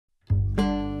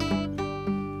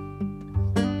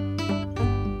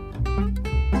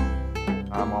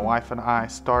My wife and I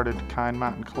started Kind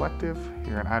Mountain Collective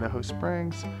here in Idaho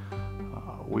Springs.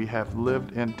 We have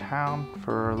lived in town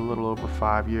for a little over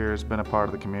 5 years, been a part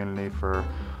of the community for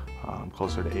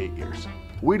closer to 8 years.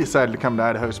 We decided to come to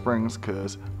Idaho Springs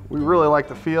because we really like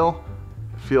the feel.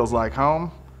 It feels like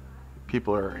home.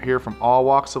 People are here from all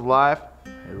walks of life.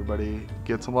 Everybody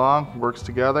gets along, works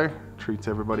together, treats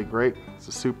everybody great. It's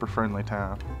a super friendly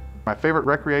town. My favorite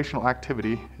recreational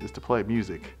activity is to play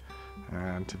music,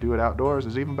 and to do it outdoors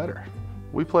is even better.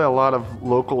 We play a lot of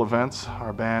local events.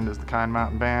 Our band is the Kind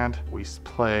Mountain Band. We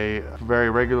play very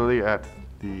regularly at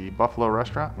the Buffalo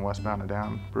Restaurant and Westbound and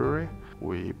Down Brewery.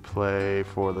 We play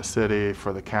for the city,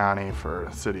 for the county, for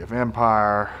the City of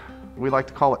Empire. We like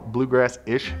to call it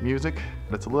bluegrass-ish music.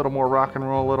 It's a little more rock and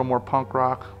roll, a little more punk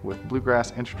rock with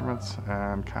bluegrass instruments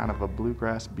and kind of a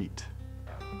bluegrass beat.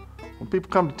 When people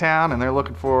come to town and they're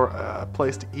looking for a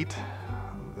place to eat,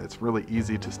 it's really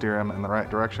easy to steer them in the right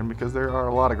direction because there are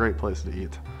a lot of great places to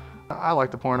eat. I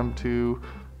like to point them to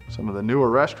some of the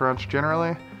newer restaurants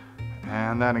generally,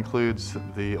 and that includes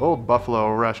the old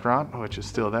Buffalo Restaurant, which is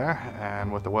still there,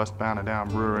 and with the Westbound and Down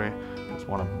Brewery, it's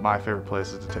one of my favorite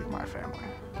places to take my family.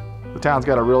 The town's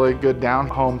got a really good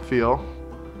down-home feel.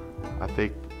 I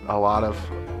think a lot of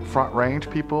Front Range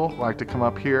people like to come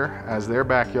up here as their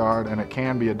backyard, and it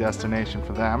can be a destination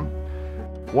for them.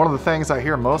 One of the things I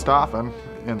hear most often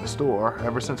in the store,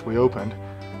 ever since we opened,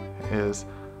 is,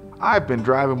 "I've been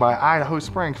driving by Idaho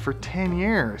Springs for 10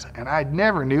 years, and I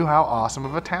never knew how awesome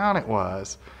of a town it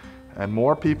was." And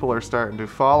more people are starting to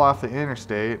fall off the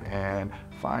interstate and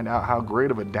find out how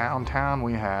great of a downtown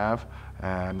we have,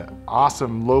 and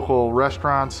awesome local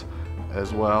restaurants,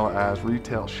 as well as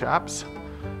retail shops,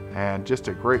 and just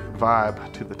a great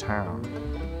vibe to the town.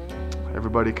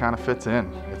 Everybody kind of fits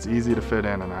in. It's easy to fit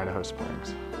in Idaho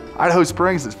Springs. Idaho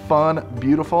Springs is fun,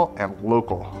 beautiful, and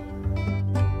local.